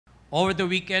Over the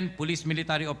weekend, police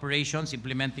military operations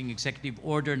implementing Executive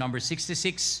Order number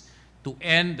 66 to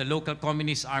end the local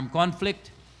communist armed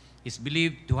conflict is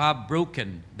believed to have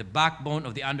broken the backbone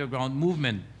of the underground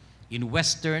movement in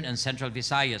Western and Central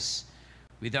Visayas,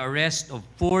 with the arrest of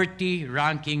 40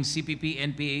 ranking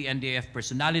CPP-NPA NDF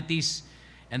personalities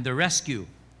and the rescue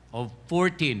of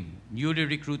 14 newly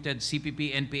recruited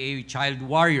CPP-NPA child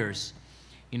warriors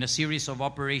in a series of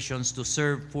operations to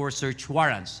serve 4 search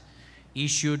warrants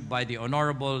issued by the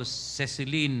Honorable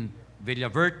Ceciline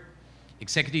Villavert,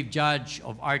 Executive Judge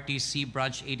of RTC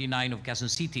Branch 89 of Quezon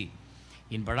City,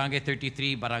 in Barangay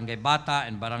 33, Barangay Bata,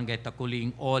 and Barangay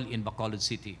Takuling, all in Bacolod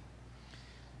City.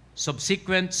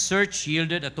 Subsequent search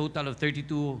yielded a total of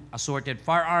 32 assorted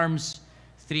firearms,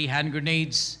 3 hand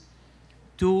grenades,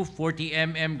 2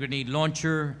 40mm grenade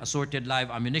launcher, assorted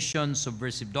live ammunition,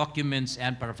 subversive documents,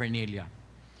 and paraphernalia.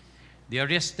 The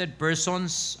arrested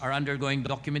persons are undergoing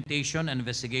documentation and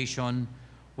investigation,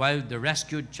 while the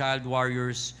rescued child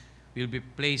warriors will be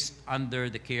placed under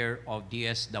the care of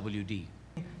DSWD.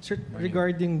 Sir,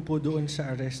 regarding po doon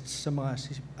sa arrests sa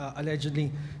mga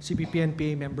allegedly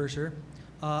CPP-NPA members, sir,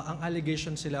 ang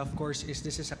allegation sila, of course, is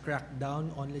this is a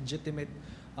crackdown on legitimate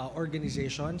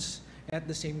organizations. At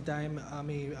the same time,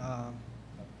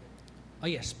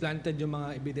 planted yung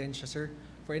mga ebidensya, sir.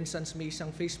 For instance, may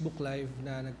isang Facebook Live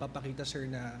na nagpapakita, sir,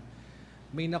 na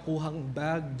may nakuhang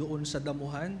bag doon sa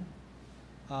damuhan,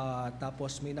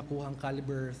 tapos may nakuhang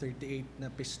caliber 38 na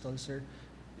pistol, sir.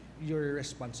 Your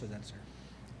response to that, sir?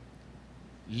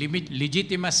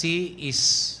 Legitimacy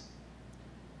is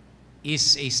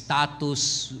a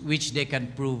status which they can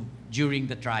prove during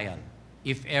the trial,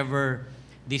 if ever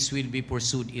this will be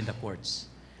pursued in the courts.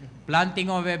 Planting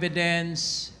of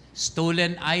evidence,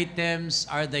 stolen items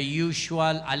are the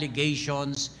usual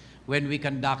allegations when we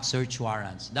conduct search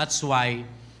warrants. That's why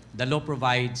the law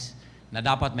provides na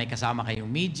dapat may kasama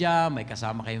kayong media, may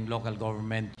kasama kayong local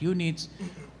government units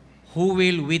who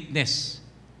will witness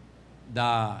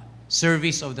the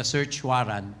service of the search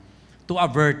warrant to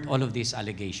avert all of these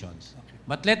allegations. Okay.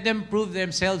 But let them prove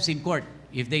themselves in court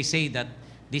if they say that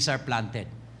these are planted.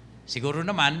 Siguro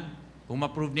naman, kung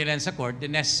ma-prove nila sa court,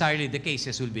 then necessarily the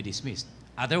cases will be dismissed.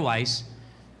 Otherwise,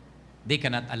 they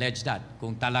cannot allege that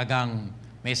kung talagang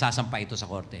may sasampa ito sa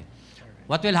korte.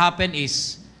 What will happen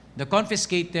is the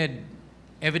confiscated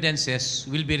evidences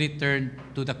will be returned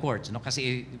to the courts. No?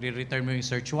 Kasi i-return mo yung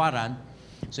search warrant,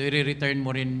 so i-return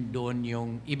mo rin doon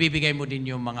yung, ibibigay mo din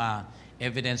yung mga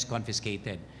evidence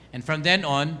confiscated. And from then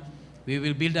on, we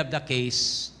will build up the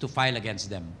case to file against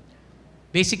them.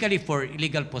 Basically for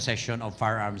illegal possession of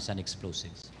firearms and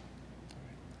explosives.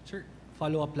 Sir,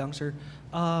 follow-up lang, sir.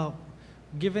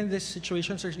 Given this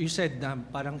situation, sir, you said na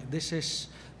parang this is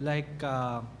like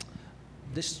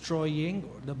destroying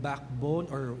the backbone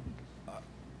or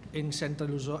in Central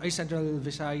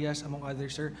Visayas, among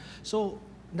others, sir. So,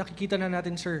 nakikita na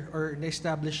natin, sir, or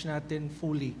na-establish natin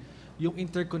fully yung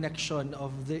interconnection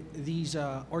of these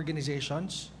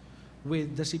organizations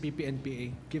with the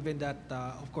CPP-NPA, given that,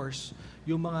 of course,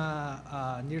 yung mga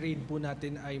ni-raid po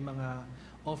natin ay mga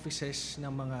offices ng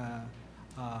mga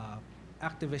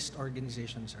activist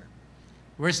organizations, sir.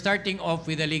 We're starting off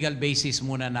with a legal basis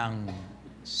muna ng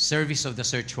service of the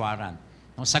search warrant.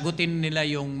 Nung sagutin nila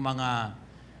yung mga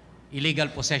illegal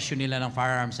possession nila ng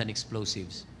firearms and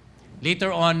explosives.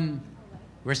 Later on,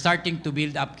 we're starting to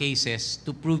build up cases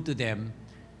to prove to them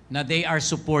na they are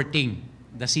supporting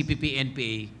the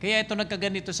CPP-NPA. Kaya ito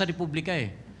nagkaganito sa Republika eh.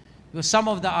 Because some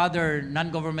of the other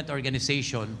non-government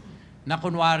organization na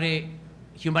kunwari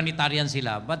humanitarian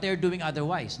sila, but they're doing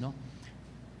otherwise, no?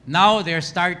 Now they're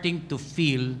starting to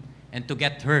feel and to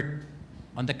get hurt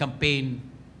on the campaign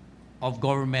of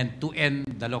government to end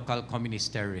the local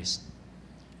communist terrorists.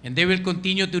 And they will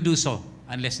continue to do so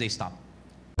unless they stop.